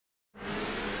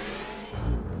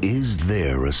Is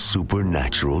there a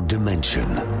supernatural dimension?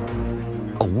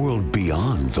 A world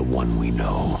beyond the one we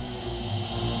know?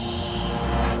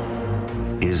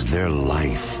 Is there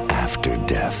life after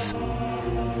death?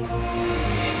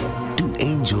 Do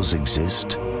angels exist?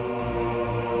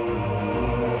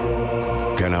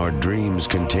 Can our dreams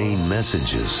contain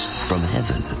messages from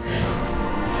heaven?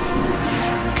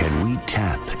 Can we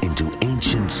tap into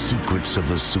ancient secrets of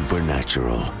the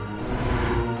supernatural?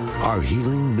 Are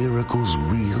healing miracles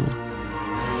real?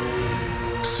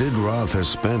 Sid Roth has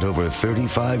spent over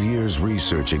 35 years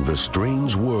researching the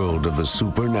strange world of the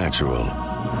supernatural.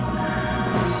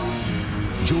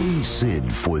 Join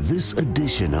Sid for this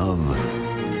edition of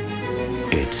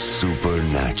It's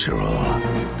Supernatural.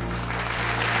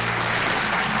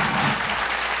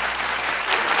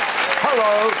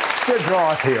 Hello, Sid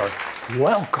Roth here.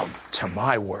 Welcome to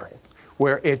my world,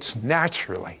 where it's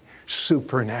naturally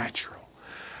supernatural.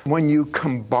 When you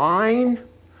combine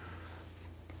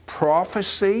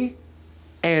prophecy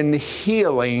and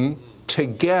healing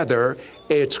together,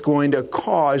 it's going to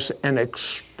cause an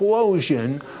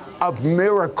explosion of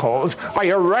miracles. Are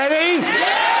you ready?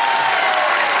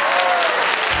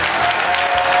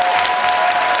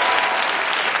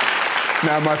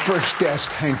 Now, my first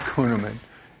guest, Hank Kunneman,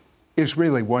 is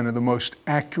really one of the most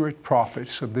accurate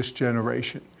prophets of this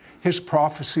generation. His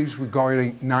prophecies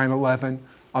regarding 9/11,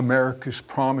 America's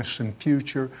promise and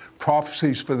future,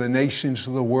 prophecies for the nations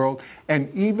of the world,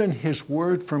 and even his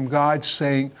word from God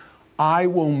saying, I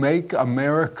will make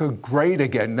America great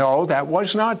again. No, that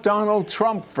was not Donald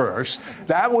Trump first.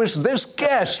 That was this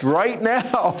guest right now,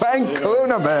 Hank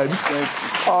Kunneman.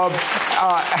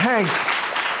 Hank,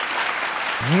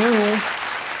 you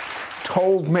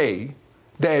told me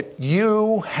that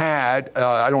you had,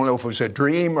 I don't know if it was a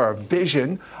dream or a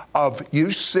vision, of you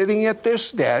sitting at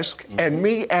this desk and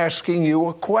me asking you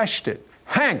a question.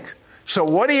 Hank, so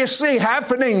what do you see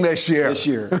happening this year? This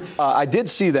year. I did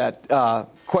see that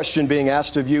question being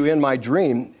asked of you in my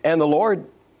dream, and the Lord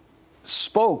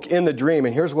spoke in the dream,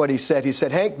 and here's what he said. He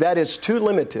said, Hank, that is too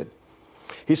limited.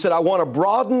 He said, I want to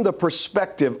broaden the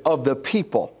perspective of the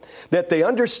people, that they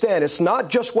understand it's not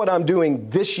just what I'm doing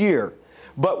this year,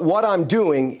 but what I'm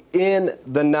doing in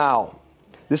the now.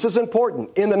 This is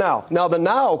important, in the now. Now, the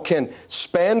now can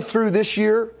span through this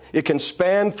year. It can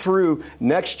span through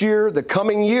next year, the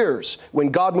coming years,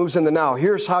 when God moves in the now.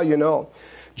 Here's how you know.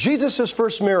 Jesus'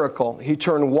 first miracle, he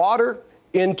turned water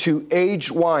into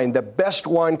aged wine, the best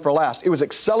wine for last. It was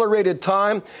accelerated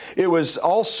time. It was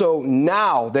also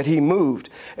now that he moved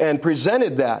and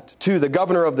presented that to the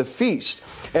governor of the feast.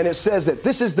 And it says that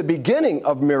this is the beginning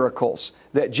of miracles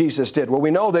that Jesus did. Well,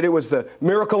 we know that it was the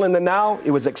miracle in the now.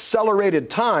 It was accelerated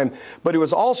time, but it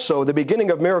was also the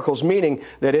beginning of miracles, meaning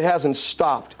that it hasn't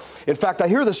stopped. In fact, I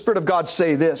hear the Spirit of God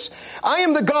say this, I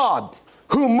am the God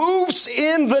who moves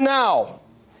in the now.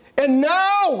 And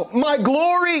now my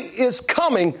glory is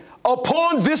coming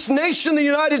upon this nation, the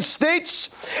United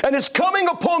States, and it's coming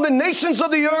upon the nations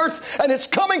of the earth, and it's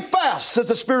coming fast, says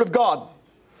the Spirit of God.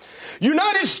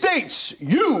 United States,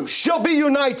 you shall be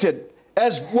united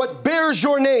as what bears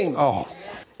your name. Oh.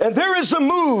 And there is a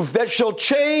move that shall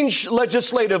change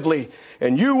legislatively,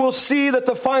 and you will see that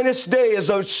the finest day is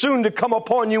soon to come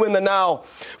upon you in the now.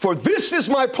 For this is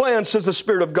my plan, says the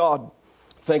Spirit of God.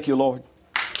 Thank you, Lord.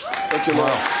 Thank you,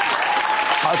 Lord. Wow.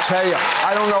 I'll tell you,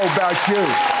 I don't know about you,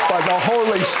 but the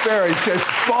Holy Spirit is just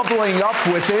bubbling up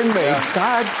within me. Yeah.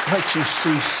 God lets you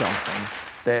see something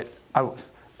that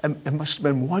it must have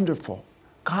been wonderful.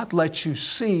 God lets you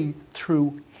see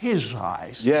through His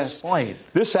eyes. Yes. Explain.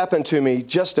 This happened to me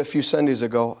just a few Sundays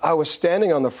ago. I was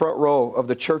standing on the front row of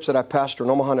the church that I pastor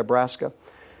in Omaha, Nebraska.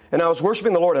 And I was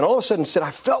worshiping the Lord, and all of a sudden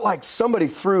I felt like somebody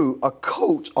threw a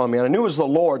coat on me, and I knew it was the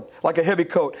Lord, like a heavy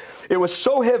coat. It was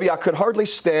so heavy I could hardly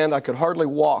stand, I could hardly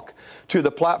walk to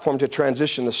the platform to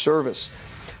transition the service.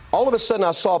 All of a sudden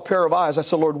I saw a pair of eyes. I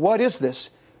said, Lord, what is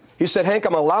this? He said, Hank,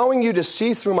 I'm allowing you to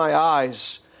see through my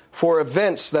eyes for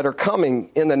events that are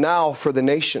coming in the now for the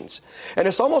nations. And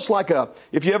it's almost like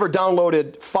if you ever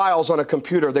downloaded files on a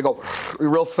computer, they go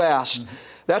real fast. Mm-hmm.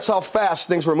 That's how fast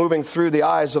things were moving through the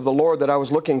eyes of the Lord that I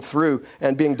was looking through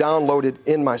and being downloaded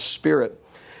in my spirit.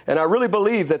 And I really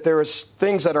believe that there is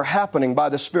things that are happening by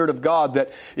the Spirit of God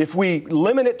that if we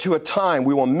limit it to a time,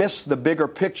 we will miss the bigger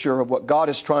picture of what God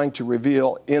is trying to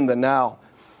reveal in the now.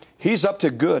 He's up to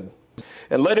good.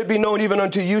 And let it be known even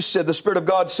unto you, said the Spirit of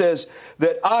God says,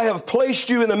 that I have placed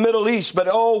you in the Middle East, but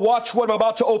oh, watch what I'm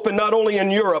about to open, not only in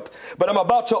Europe, but I'm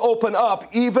about to open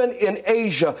up even in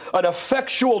Asia, an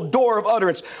effectual door of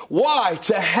utterance. Why?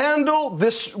 To handle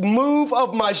this move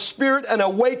of my Spirit and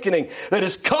awakening that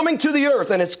is coming to the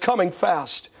earth, and it's coming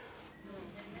fast.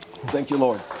 Thank you,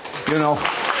 Lord. You know,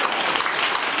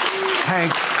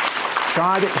 Hank,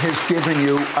 God has given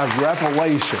you a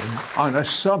revelation on a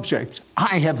subject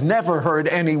I have never heard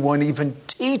anyone even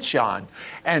teach on.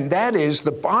 And that is,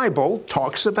 the Bible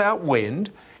talks about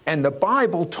wind, and the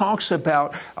Bible talks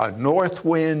about a north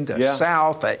wind, a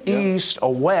south, a east, a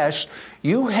west.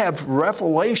 You have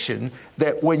revelation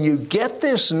that when you get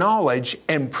this knowledge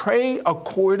and pray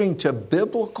according to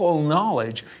biblical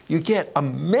knowledge, you get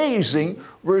amazing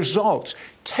results.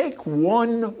 Take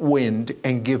one wind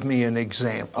and give me an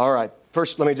example. All right.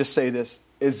 First, let me just say this.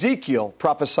 Ezekiel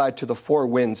prophesied to the four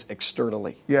winds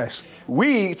externally. Yes.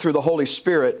 We, through the Holy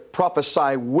Spirit,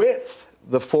 prophesy with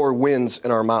the four winds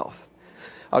in our mouth.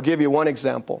 I'll give you one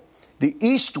example. The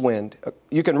east wind,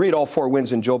 you can read all four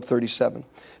winds in Job 37.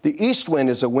 The east wind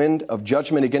is a wind of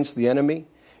judgment against the enemy.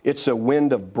 It's a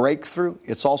wind of breakthrough.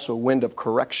 It's also a wind of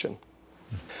correction.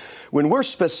 When we're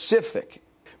specific,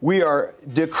 we are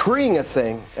decreeing a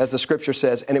thing, as the Scripture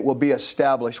says, and it will be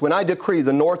established. When I decree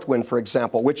the north wind, for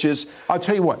example, which is... I'll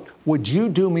tell you what, would you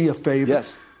do me a favor?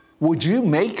 Yes. Would you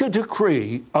make a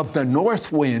decree of the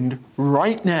north wind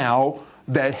right now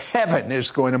that heaven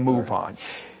is going to move on?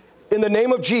 In the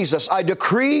name of Jesus, I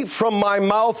decree from my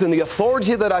mouth in the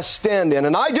authority that I stand in,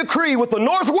 and I decree with the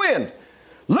north wind,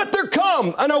 let there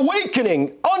come an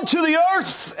awakening unto the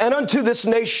earth and unto this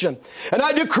nation. And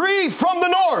I decree from the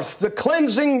north the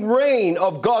cleansing rain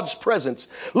of God's presence.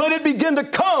 Let it begin to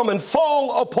come and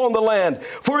fall upon the land.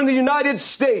 For in the United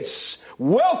States,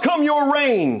 welcome your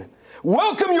rain,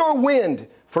 welcome your wind.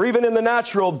 For even in the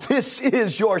natural, this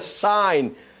is your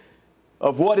sign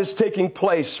of what is taking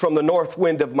place from the north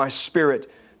wind of my spirit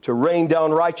to rain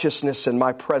down righteousness in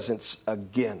my presence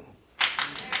again.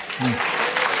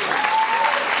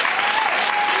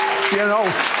 You know,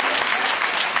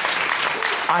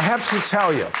 I have to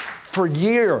tell you, for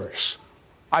years,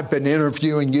 I've been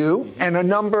interviewing you and a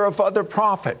number of other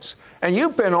prophets, and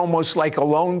you've been almost like a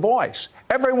lone voice.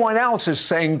 Everyone else is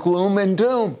saying gloom and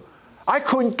doom. I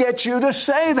couldn't get you to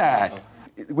say that.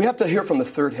 We have to hear from the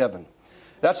third heaven.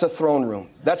 That's the throne room.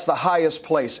 That's the highest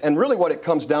place. And really what it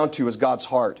comes down to is God's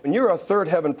heart. When you're a third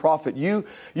heaven prophet,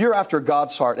 you're after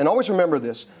God's heart. And always remember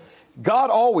this. God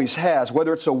always has,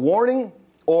 whether it's a warning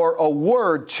or a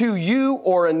word to you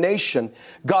or a nation,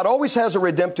 God always has a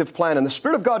redemptive plan. And the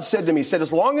Spirit of God said to me, He said,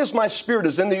 as long as my Spirit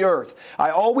is in the earth, I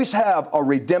always have a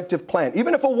redemptive plan.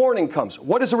 Even if a warning comes,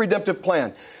 what is a redemptive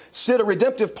plan? Sid, a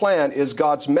redemptive plan is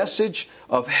God's message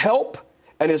of help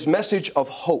and His message of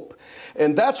hope.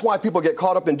 And that's why people get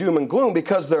caught up in doom and gloom,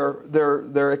 because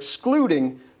they're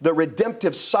excluding the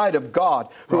redemptive side of God,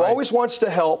 who always wants to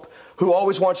help, who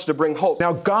always wants to bring hope.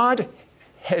 Now, God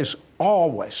has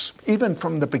always, even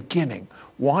from the beginning,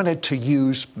 wanted to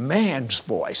use man's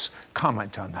voice.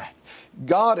 Comment on that.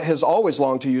 God has always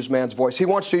longed to use man's voice. He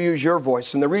wants to use your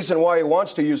voice. And the reason why He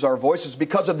wants to use our voice is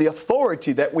because of the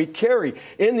authority that we carry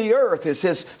in the earth as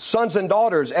His sons and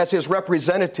daughters, as His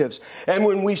representatives. And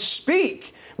when we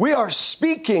speak, we are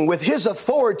speaking with His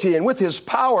authority and with His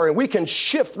power, and we can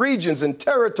shift regions and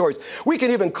territories. We can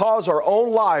even cause our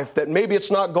own life that maybe it's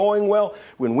not going well.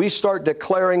 When we start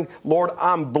declaring, Lord,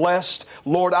 I'm blessed.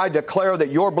 Lord, I declare that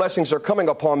your blessings are coming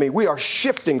upon me. We are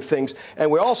shifting things, and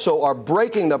we also are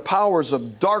breaking the powers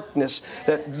of darkness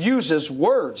that uses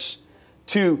words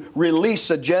to release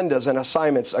agendas and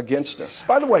assignments against us.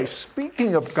 By the way,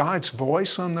 speaking of God's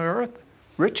voice on the earth,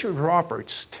 Richard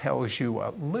Roberts tells you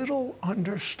a little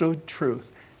understood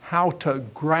truth, how to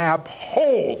grab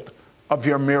hold of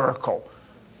your miracle,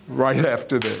 right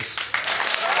after this.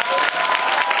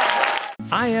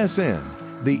 ISN,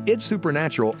 the It's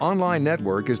Supernatural online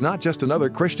network, is not just another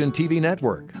Christian TV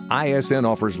network. ISN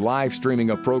offers live streaming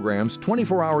of programs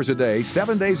 24 hours a day,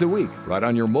 7 days a week, right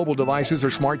on your mobile devices or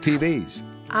smart TVs.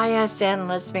 ISN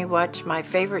lets me watch my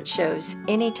favorite shows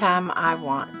anytime I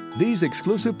want. These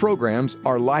exclusive programs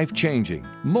are life-changing.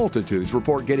 Multitudes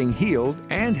report getting healed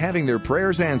and having their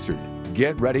prayers answered.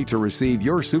 Get ready to receive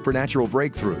your supernatural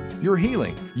breakthrough, your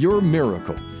healing, your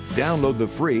miracle. Download the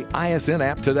free ISN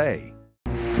app today.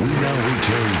 We now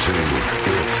return to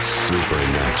It's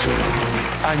Supernatural.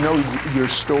 I know your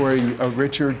story,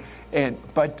 Richard,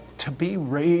 but to be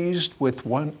raised with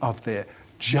one of the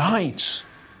giants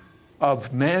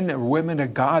of men and women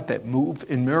of God that move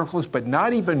in miracles, but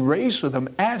not even raised with him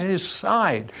at his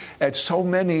side at so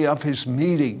many of his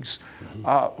meetings.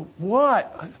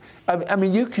 What? I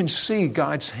mean, you can see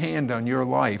God's hand on your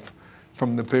life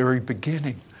from the very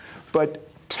beginning. But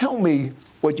tell me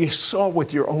what you saw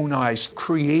with your own eyes,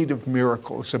 creative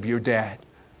miracles of your dad.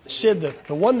 Sid,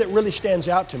 the one that really stands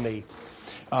out to me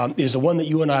is the one that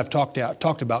you and I have talked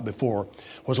about before,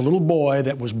 was a little boy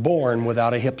that was born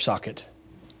without a hip socket.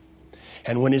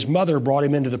 And when his mother brought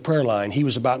him into the prayer line, he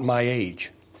was about my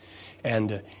age.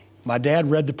 And my dad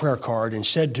read the prayer card and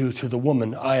said to the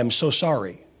woman, I am so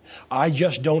sorry. I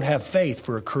just don't have faith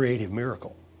for a creative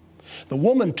miracle. The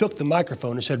woman took the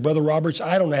microphone and said, Brother Roberts,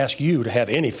 I don't ask you to have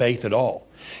any faith at all.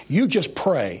 You just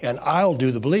pray and I'll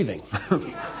do the believing.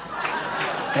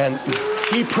 And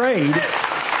he prayed,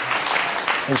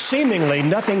 and seemingly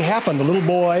nothing happened. The little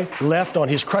boy left on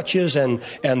his crutches and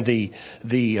the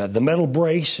metal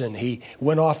brace, and he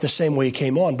went off the same way he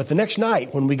came on. But the next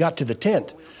night when we got to the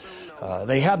tent,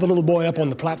 they had the little boy up on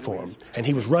the platform, and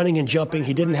he was running and jumping.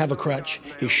 He didn't have a crutch.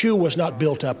 His shoe was not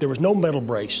built up. There was no metal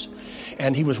brace.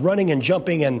 And he was running and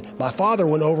jumping, and my father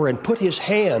went over and put his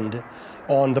hand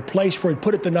on the place where he'd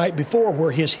put it the night before,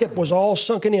 where his hip was all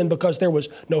sunken in because there was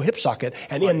no hip socket.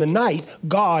 And in the night,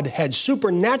 God had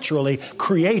supernaturally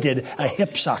created a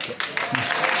hip socket.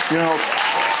 You know,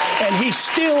 and he's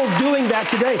still doing that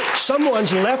today.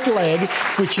 Someone's left leg,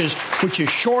 which is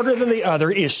shorter than the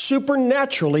other, is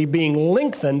supernaturally being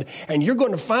lengthened. And you're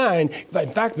going to find,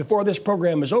 in fact, before this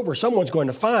program is over, someone's going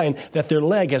to find that their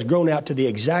leg has grown out to the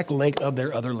exact length of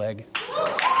their other leg.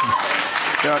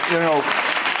 Yeah, you know,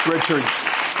 Richard,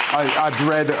 I've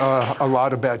read a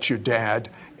lot about your dad,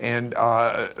 and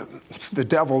the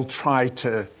devil tried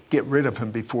to get rid of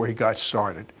him before he got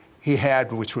started. He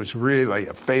had, which was really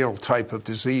a fatal type of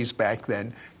disease back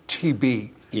then, TB.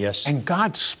 Yes. And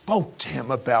God spoke to him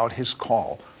about his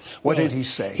call. What did he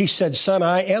say? He said, son,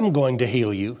 I am going to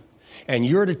heal you, and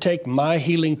you're to take my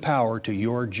healing power to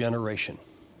your generation.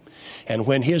 And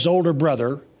when his older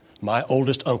brother, my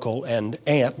oldest uncle, and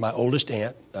aunt, my oldest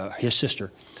aunt, his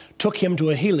sister, took him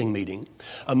to a healing meeting,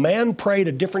 a man prayed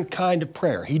a different kind of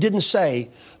prayer. He didn't say,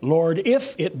 Lord,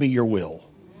 if it be your will,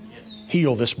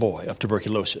 heal this boy of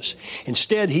tuberculosis.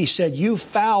 Instead, he said, you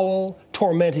foul,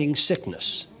 tormenting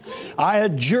sickness, I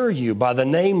adjure you by the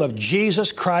name of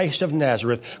Jesus Christ of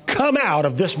Nazareth, come out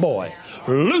of this boy,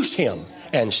 loose him,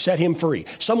 and set him free.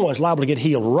 Someone's liable to get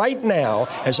healed right now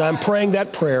as I'm praying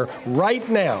that prayer right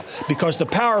now, because the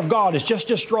power of God is just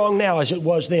as strong now as it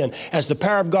was then. As the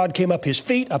power of God came up his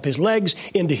feet, up his legs,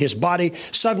 into his body,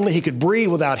 suddenly he could breathe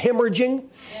without hemorrhaging.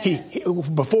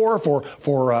 Before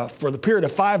the period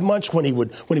of 5 months, when he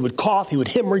would cough, he would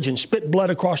hemorrhage and spit blood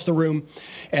across the room,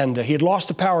 and he had lost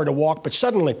the power to walk. But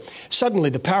suddenly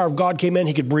the power of God came in.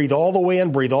 He could breathe all the way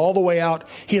in, breathe all the way out.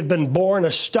 He had been born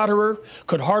a stutterer,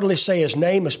 could hardly say his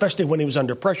name, especially when he was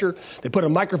under pressure. They put a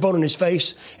microphone in his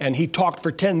face, and he talked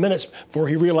for 10 minutes before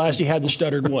he realized he hadn't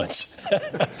stuttered once.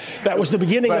 That was the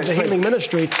beginning of the healing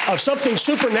ministry of something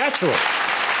supernatural.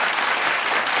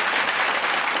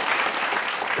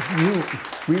 You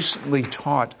recently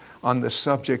taught on the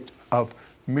subject of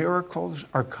miracles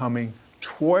are coming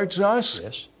towards us,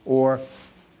 yes, or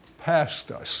past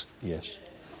us. Yes.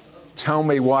 Tell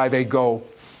me why they go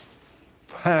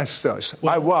past us.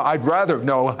 I'd rather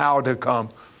know how to come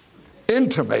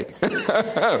into me.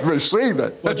 Receive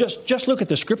it. Well, just look at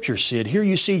the scriptures, Sid. Here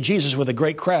you see Jesus with a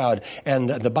great crowd, and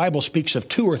the Bible speaks of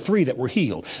 2 or 3 that were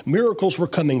healed. Miracles were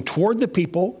coming toward the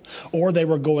people, or they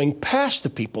were going past the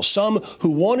people. Some who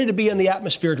wanted to be in the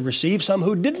atmosphere to receive, some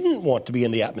who didn't want to be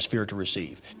in the atmosphere to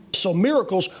receive. So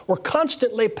miracles were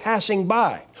constantly passing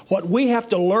by. What we have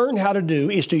to learn how to do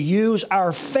is to use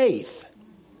our faith.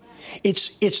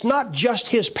 It's not just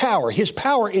His power. His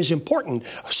power is important,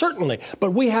 certainly,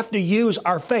 but we have to use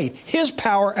our faith. His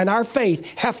power and our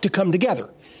faith have to come together.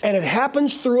 And it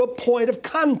happens through a point of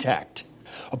contact.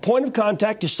 A point of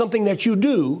contact is something that you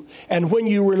do, and when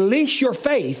you release your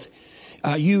faith,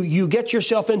 you get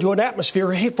yourself into an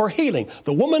atmosphere for healing.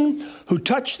 The woman who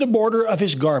touched the border of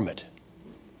his garment,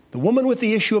 the woman with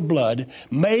the issue of blood,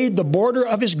 made the border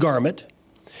of his garment,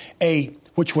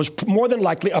 which was more than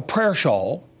likely a prayer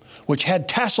shawl, which had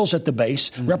tassels at the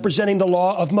base, representing the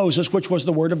law of Moses, which was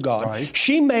the Word of God. Right.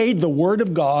 She made the Word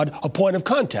of God a point of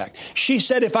contact. She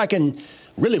said,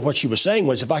 really what she was saying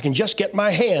was, if I can just get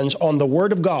my hands on the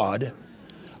Word of God,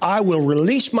 I will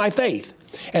release my faith.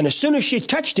 And as soon as she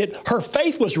touched it, her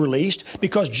faith was released,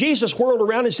 because Jesus whirled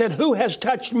around and said, who has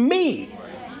touched me?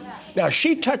 Now,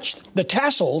 she touched the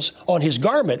tassels on his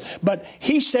garment, but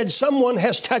he said, someone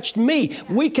has touched me.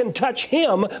 We can touch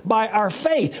him by our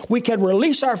faith. We can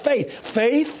release our faith.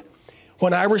 Faith,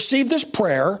 when I receive this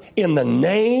prayer in the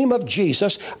name of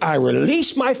Jesus, I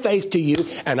release my faith to you,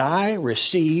 and I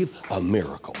receive a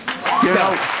miracle.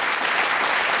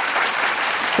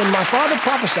 When my father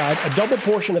prophesied a double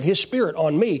portion of His Spirit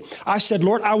on me, I said,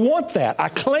 Lord, I want that. I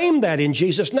claim that in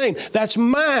Jesus' name. That's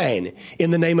mine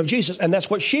in the name of Jesus. And that's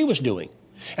what she was doing.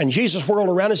 And Jesus whirled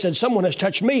around and said, someone has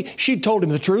touched me. She told him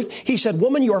the truth. He said,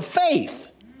 woman, your faith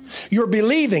You're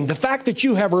believing. The fact that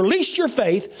you have released your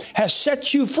faith has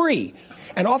set you free.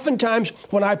 And oftentimes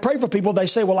when I pray for people, they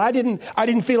say, well, I didn't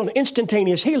feel an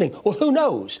instantaneous healing. Well, who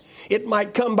knows? It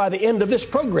might come by the end of this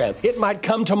program. It might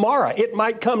come tomorrow. It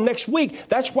might come next week.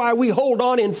 That's why we hold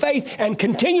on in faith and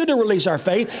continue to release our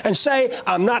faith and say,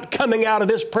 I'm not coming out of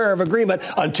this prayer of agreement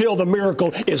until the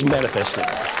miracle is manifested.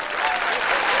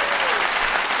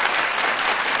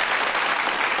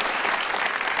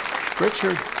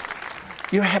 Richard,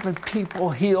 you're having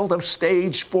people healed of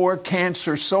stage 4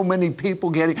 cancer. So many people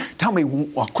getting. Tell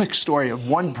me a quick story of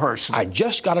one person. I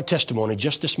just got a testimony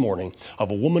just this morning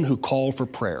of a woman who called for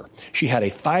prayer. She had a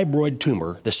fibroid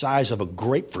tumor the size of a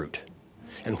grapefruit.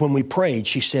 And when we prayed,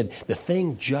 she said, the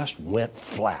thing just went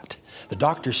flat. The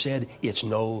doctor said, it's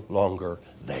no longer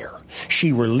there.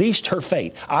 She released her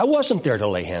faith. I wasn't there to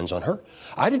lay hands on her.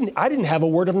 I didn't have a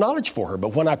word of knowledge for her.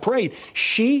 But when I prayed,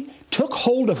 she took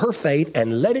hold of her faith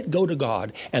and let it go to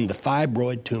God, and the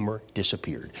fibroid tumor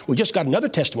disappeared. We just got another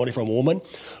testimony from a woman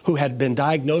who had been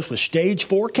diagnosed with stage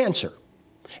 4 cancer.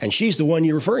 And she's the one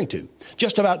you're referring to.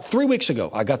 Just about 3 weeks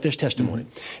ago, I got this testimony.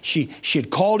 She had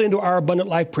called into our Abundant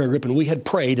Life prayer group, and we had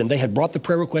prayed, and they had brought the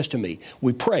prayer request to me.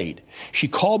 We prayed. She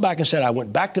called back and said, I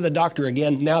went back to the doctor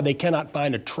again. Now they cannot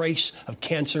find a trace of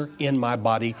cancer in my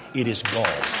body. It is gone.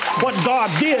 What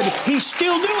God did, He's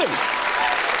still doing.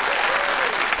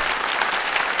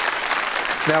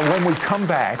 Now, when we come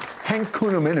back, Hank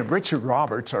Kunneman and Richard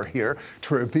Roberts are here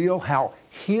to reveal how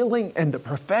healing and the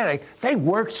prophetic, they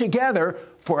work together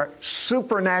for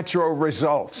supernatural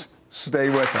results. Stay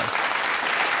with us.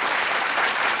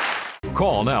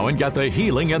 Call now and get the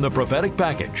Healing and the Prophetic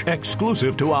package,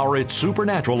 exclusive to our It's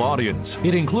Supernatural audience.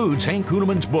 It includes Hank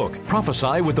Kunneman's book,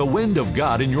 Prophesy with the Wind of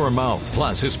God in Your Mouth,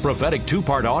 plus his prophetic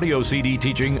 2-part audio CD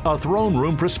teaching, A Throne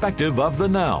Room Perspective of the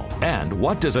Now, and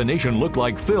What Does a Nation Look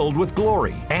Like Filled with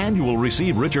Glory. And you will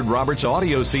receive Richard Roberts'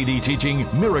 audio CD teaching,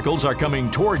 Miracles Are Coming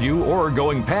Toward You or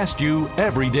Going Past You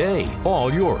Every Day.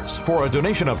 All yours for a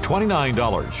donation of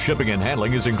 $29. Shipping and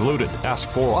handling is included. Ask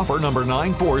for offer number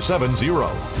 9470.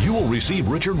 You will receive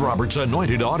Richard Roberts'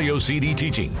 anointed audio CD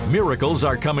teaching, Miracles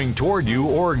Are Coming Toward You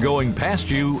or Going Past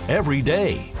You Every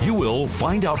Day. You will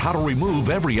find out how to remove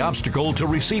every obstacle to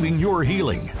receiving your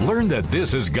healing. Learn that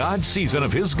this is God's season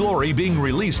of His glory being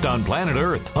released on planet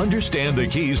Earth. Understand the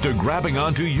keys to grabbing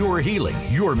onto your healing,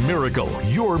 your miracle,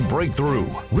 your breakthrough.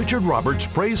 Richard Roberts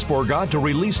prays for God to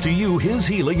release to you His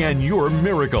healing and your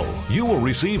miracle. You will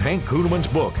receive Hank Kunneman's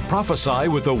book, Prophesy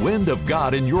with the Wind of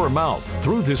God in Your Mouth.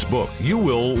 Through this book, you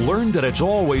will learn that it's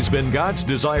always been God's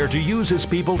desire to use His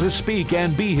people to speak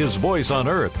and be His voice on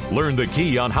earth. Learn the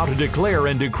key on how to declare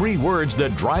and decree words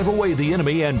that drive away the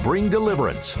enemy and bring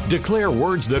deliverance. Declare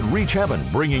words that reach heaven,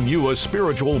 bringing you a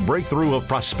spiritual breakthrough of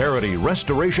prosperity,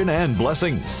 restoration, and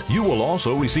blessings. You will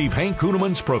also receive Hank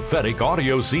Kunneman's prophetic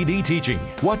audio CD teaching,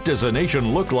 What Does a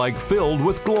Nation Look Like Filled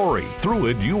with Glory? Through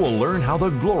it, you will learn how the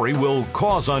glory will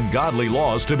cause ungodly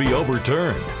laws to be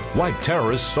overturned, wipe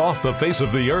terrorists off the face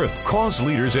of the earth, cause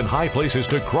leaders in high places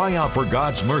to cry out for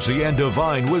God's mercy and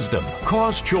divine wisdom,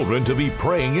 cause children to be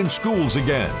praying in schools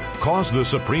again, cause the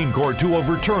Supreme Court to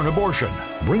overturn abortion,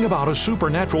 bring about a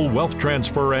supernatural wealth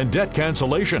transfer and debt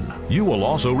cancellation. You will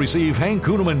also receive Hank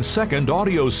Kunneman's second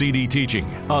audio CD teaching,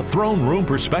 A Throne Room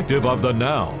Perspective of the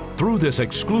Now. Through this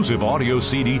exclusive audio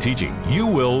CD teaching, you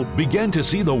will begin to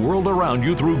see the world around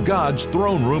you through God's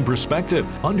throne room perspective.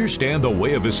 Understand the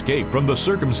way of escape from the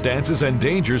circumstances and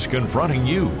dangers confronting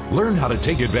you. Learn how to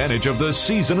take advantage of the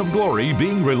season of glory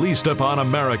being released upon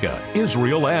America,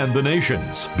 Israel, and the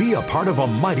nations. Be a part of a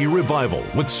mighty revival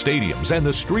with stadiums and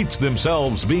the streets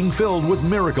themselves being filled with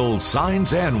miracles,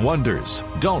 signs, and wonders.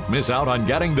 Don't miss out on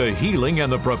getting the Healing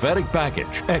and the Prophetic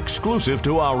package, exclusive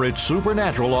to our It's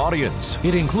Supernatural audience.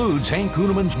 It includes Hank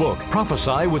Kunneman's book,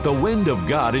 Prophesy with the Wind of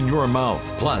God in Your Mouth,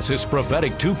 plus his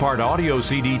prophetic 2-part audio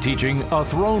CD teaching, A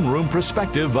Throne Room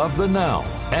Perspective of the Now,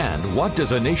 and What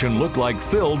Does a Nation Look Like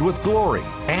Filled with Glory?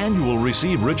 And you will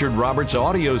receive Richard Roberts'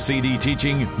 audio CD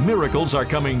teaching, Miracles Are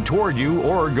Coming Toward You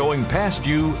or Going Past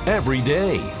You Every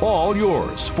Day. All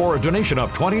yours for a donation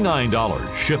of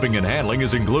 $29. Shipping and handling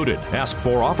is included. Ask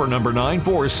for offer number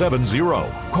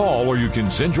 9470. Call or you can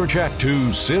send your check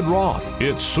to Sid Roth.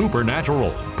 It's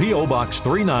Supernatural. P.O. Box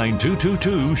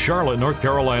 39222, Charlotte, North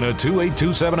Carolina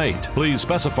 28278. Please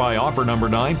specify offer number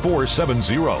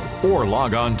 9470 or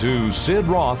log on to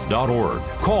sidroth.org.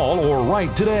 Call or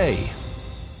write today.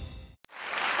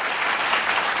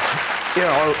 You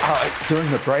know, during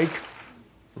the break,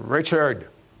 Richard,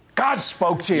 God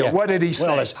spoke to you. What did he say?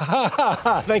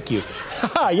 Well, thank you.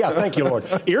 Yeah, thank you, Lord.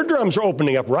 Eardrums are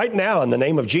opening up right now in the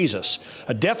name of Jesus.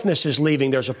 A deafness is leaving.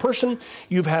 There's a person,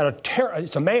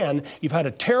 it's a man, you've had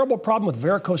a terrible problem with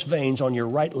varicose veins on your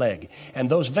right leg. And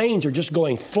those veins are just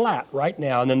going flat right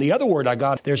now. And then the other word I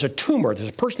got, there's a tumor. There's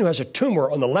a person who has a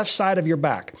tumor on the left side of your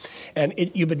back. And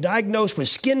you've been diagnosed with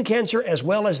skin cancer as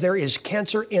well as there is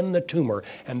cancer in the tumor.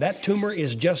 And that tumor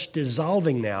is just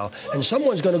dissolving now. And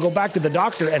someone's going to go back to the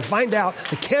doctor and find out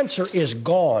the cancer is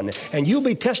gone. And you'll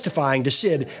be testifying to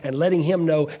Sid and letting him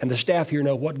know and the staff here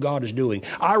know what God is doing.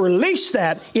 I release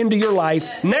that into your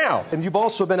life now. And you've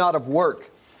also been out of work.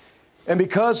 And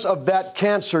because of that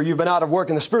cancer, you've been out of work.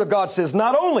 And the Spirit of God says,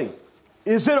 not only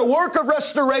is it a work of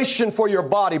restoration for your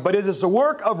body, but it is a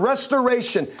work of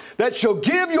restoration that shall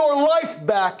give your life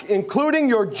back, including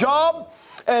your job,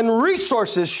 and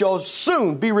resources shall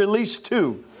soon be released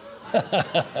too.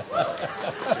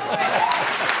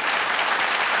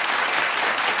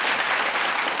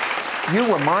 You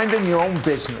were minding your own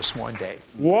business one day,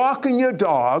 walking your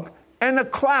dog, and a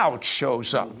cloud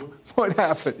shows up. What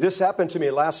happened? This happened to me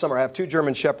last summer. I have 2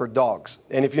 German Shepherd dogs.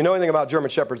 And if you know anything about German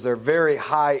Shepherds, they're very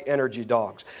high-energy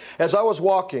dogs. As I was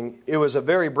walking, it was a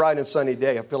very bright and sunny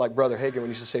day. I feel like Brother Hagin when he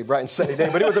used to say bright and sunny day.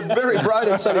 But it was a very bright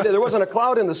and sunny day. There wasn't a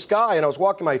cloud in the sky, and I was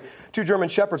walking my 2 German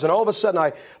Shepherds. And all of a sudden,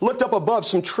 I looked up above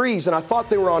some trees, and I thought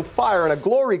they were on fire, and a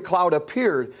glory cloud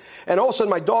appeared. And all of a sudden,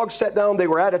 my dogs sat down. They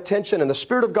were at attention, and the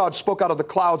Spirit of God spoke out of the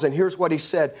clouds. And here's what He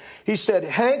said. He said,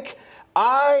 Hank,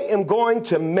 I am going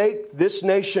to make this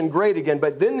nation great again.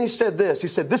 But then he said this. He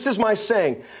said, this is my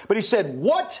saying. But he said,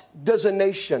 what does a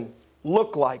nation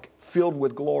look like filled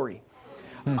with glory?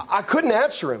 I couldn't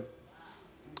answer him.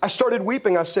 I started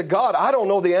weeping. I said, God, I don't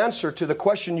know the answer to the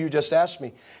question you just asked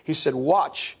me. He said,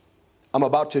 watch. I'm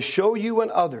about to show you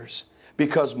and others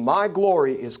because my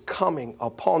glory is coming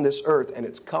upon this earth and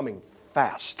it's coming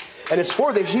fast. And it's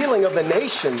for the healing of the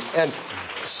nation and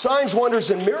signs, wonders,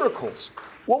 and miracles.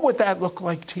 What would that look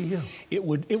like to you? It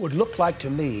would look like to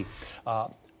me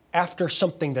after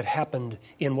something that happened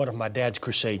in one of my dad's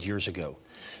crusades years ago.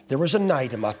 There was a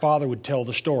night, and my father would tell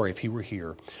the story if he were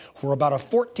here, for about a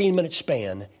 14-minute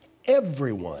span,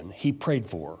 everyone he prayed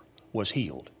for was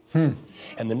healed. And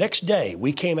the next day,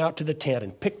 we came out to the tent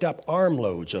and picked up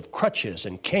armloads of crutches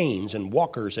and canes and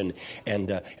walkers and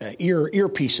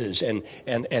earpieces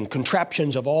and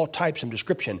contraptions of all types and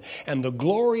description. And the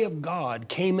glory of God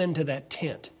came into that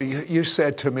tent. You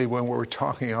said to me when we were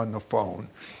talking on the phone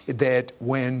that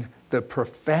when the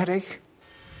prophetic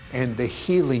and the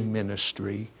healing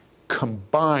ministry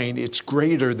combine, it's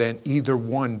greater than either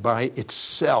one by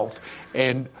itself.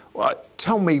 And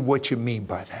tell me what you mean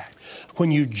by that. When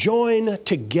you join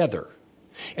together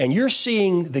and you're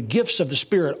seeing the gifts of the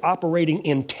Spirit operating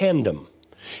in tandem,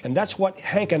 and that's what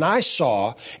Hank and I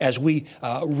saw as we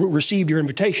received your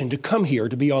invitation to come here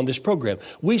to be on this program.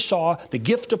 We saw the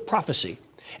gift of prophecy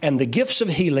and the gifts of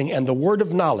healing and the word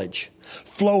of knowledge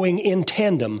flowing in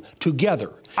tandem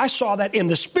together. I saw that in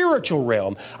the spiritual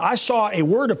realm. I saw a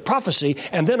word of prophecy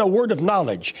and then a word of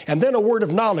knowledge and then a word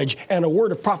of knowledge and a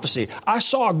word of prophecy. I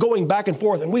saw going back and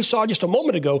forth, and we saw just a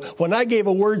moment ago when I gave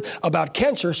a word about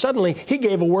cancer, suddenly he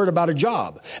gave a word about a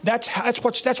job. That's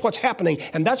what's happening,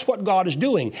 and that's what God is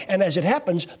doing. And as it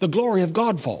happens, the glory of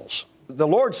God falls. The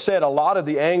Lord said a lot of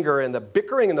the anger and the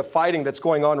bickering and the fighting that's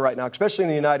going on right now, especially in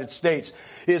the United States,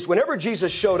 is whenever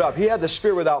Jesus showed up, He had the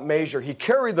Spirit without measure. He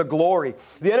carried the glory.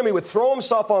 The enemy would throw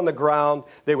himself on the ground.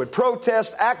 They would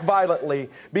protest, act violently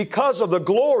because of the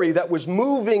glory that was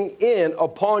moving in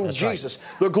upon Jesus.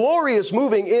 Right. The glory is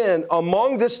moving in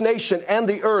among this nation and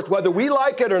the earth. Whether we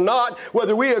like it or not,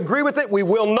 whether we agree with it, we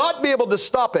will not be able to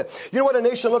stop it. You know what a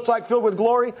nation looks like filled with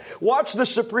glory? Watch the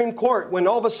Supreme Court when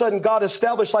all of a sudden God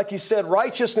established, like He said,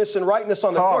 righteousness and rightness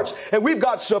on the courts. And we've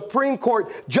got Supreme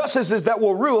Court justices that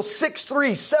will rule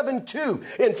 6-3,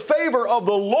 7-2 in favor of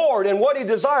the Lord and what He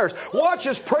desires. Watch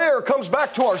as prayer comes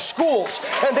back to our schools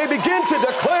and they begin to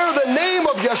declare the name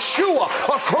of Yeshua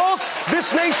across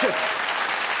this nation.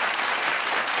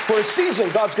 For a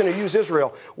season, God's going to use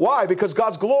Israel. Why? Because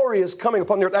God's glory is coming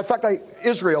upon the earth. In fact,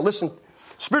 Israel, listen,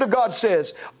 Spirit of God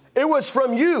says, it was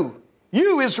from you,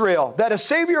 Israel, that a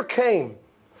Savior came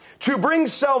to bring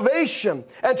salvation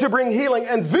and to bring healing.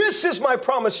 And this is my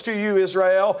promise to you,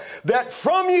 Israel, that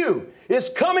from you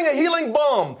is coming a healing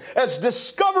balm as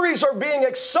discoveries are being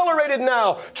accelerated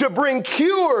now to bring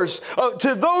cures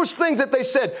to those things that they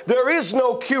said, there is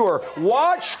no cure.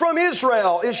 Watch from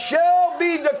Israel, it shall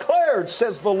be declared,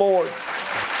 says the Lord.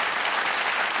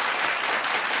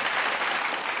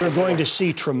 We're going to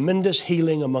see tremendous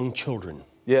healing among children.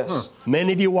 Yes.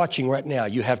 Many of you watching right now,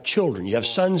 you have children, you have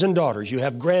sons and daughters, you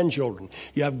have grandchildren,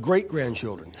 you have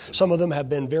great-grandchildren. Some of them have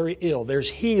been very ill. There's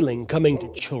healing coming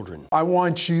to children. I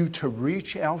want you to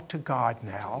reach out to God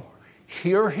now,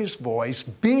 hear His voice,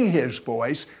 be His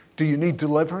voice. Do you need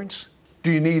deliverance?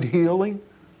 Do you need healing?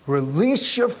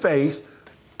 Release your faith,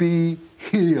 be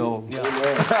healed.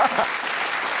 Yeah.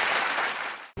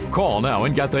 Call now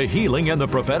and get the Healing and the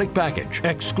Prophetic package,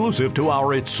 exclusive to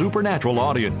our It's Supernatural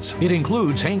audience. It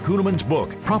includes Hank Kunneman's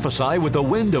book, Prophesy with the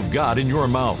Wind of God in Your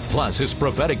Mouth, plus his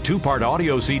prophetic 2-part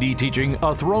audio CD teaching,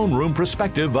 A Throne Room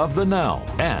Perspective of the Now,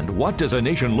 and What Does a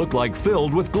Nation Look Like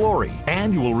Filled with Glory.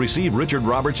 And you will receive Richard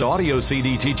Roberts' audio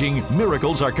CD teaching,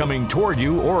 Miracles Are Coming Toward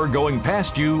You or Going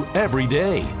Past You Every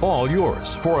Day. All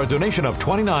yours for a donation of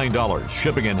 $29.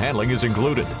 Shipping and handling is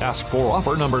included. Ask for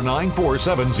offer number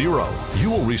 9470. You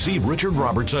will receive Richard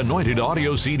Roberts' anointed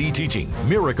audio CD teaching,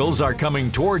 Miracles Are Coming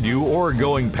Toward You or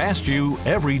Going Past You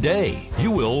Every Day.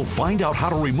 You will find out how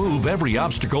to remove every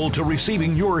obstacle to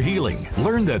receiving your healing.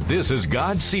 Learn that this is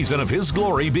God's season of His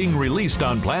glory being released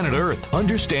on planet Earth.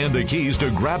 Understand the keys to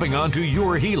grabbing onto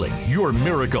your healing, your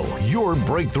miracle, your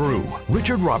breakthrough.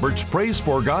 Richard Roberts prays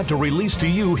for God to release to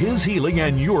you His healing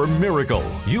and your miracle.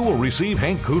 You will receive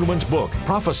Hank Kunneman's book,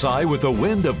 Prophesy with the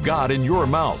Wind of God in Your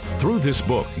Mouth. Through this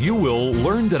book, you will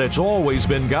learn that it's always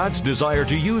been God's desire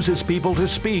to use His people to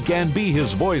speak and be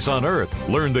His voice on earth.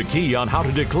 Learn the key on how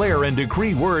to declare and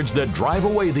decree words that drive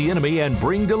away the enemy and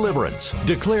bring deliverance.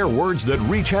 Declare words that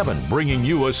reach heaven, bringing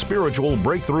you a spiritual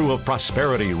breakthrough of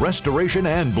prosperity, restoration,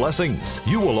 and blessings.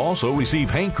 You will also receive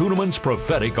Hank Kunneman's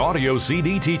prophetic audio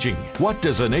CD teaching, What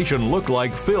Does a Nation Look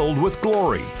Like Filled with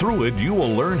Glory? Through it, you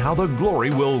will learn how the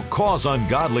glory will cause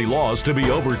ungodly laws to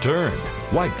be overturned,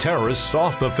 wipe terrorists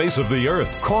off the face of the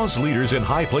earth, cause leaders in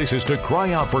high places to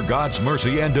cry out for God's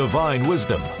mercy and divine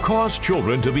wisdom, cause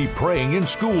children to be praying in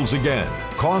schools again,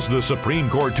 cause the Supreme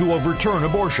Court to overturn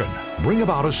abortion, bring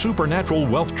about a supernatural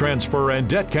wealth transfer and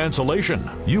debt cancellation.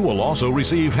 You will also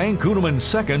receive Hank Kunneman's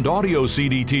second audio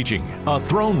CD teaching, A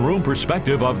Throne Room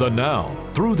Perspective of the Now.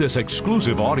 Through this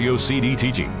exclusive audio CD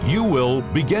teaching, you will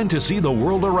begin to see the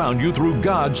world around you through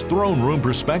God's throne room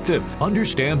perspective.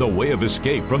 Understand the way of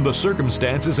escape from the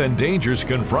circumstances and dangers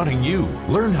confronting you.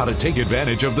 Learn how to take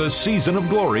advantage of the season of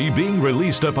glory being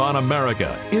released upon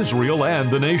America, Israel,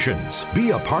 and the nations.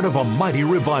 Be a part of a mighty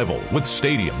revival with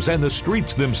stadiums and the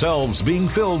streets themselves being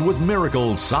filled with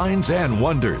miracles, signs, and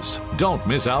wonders. Don't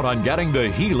miss out on getting the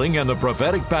Healing and the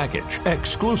Prophetic package,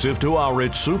 exclusive to our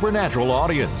It's Supernatural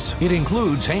audience. It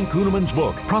includes Hank Kunneman's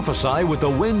book, Prophesy with the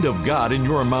Wind of God in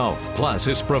Your Mouth, plus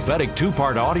his prophetic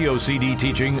 2-part audio CD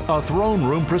teaching, A Throne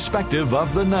Room Perspective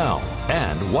of the Now,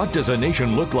 and What Does a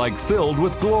Nation Look Like Filled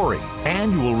with Glory?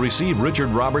 And you will receive Richard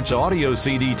Roberts' audio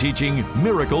CD teaching,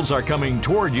 Miracles Are Coming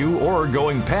Toward You or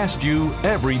Going Past You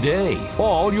Every Day.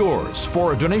 All yours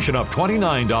for a donation of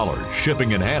 $29.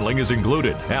 Shipping and handling is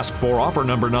included. Ask for offer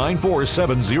number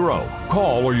 9470.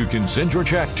 Call or you can send your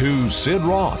check to Sid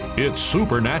Roth. It's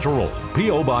Supernatural.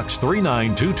 P.O. Box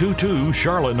 39222,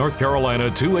 Charlotte, North Carolina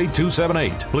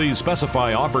 28278. Please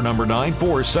specify offer number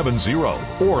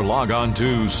 9470 or log on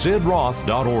to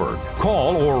sidroth.org.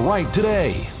 Call or write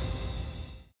today.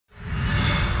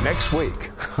 Next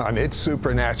week on It's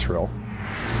Supernatural.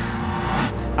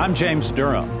 I'm James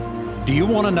Durham. Do you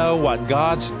want to know what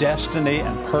God's destiny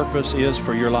and purpose is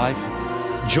for your life?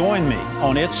 Join me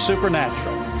on It's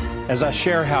Supernatural as I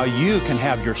share how you can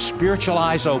have your spiritual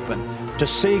eyes open to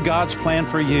see God's plan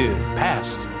for you,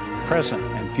 past, present,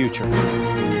 and future.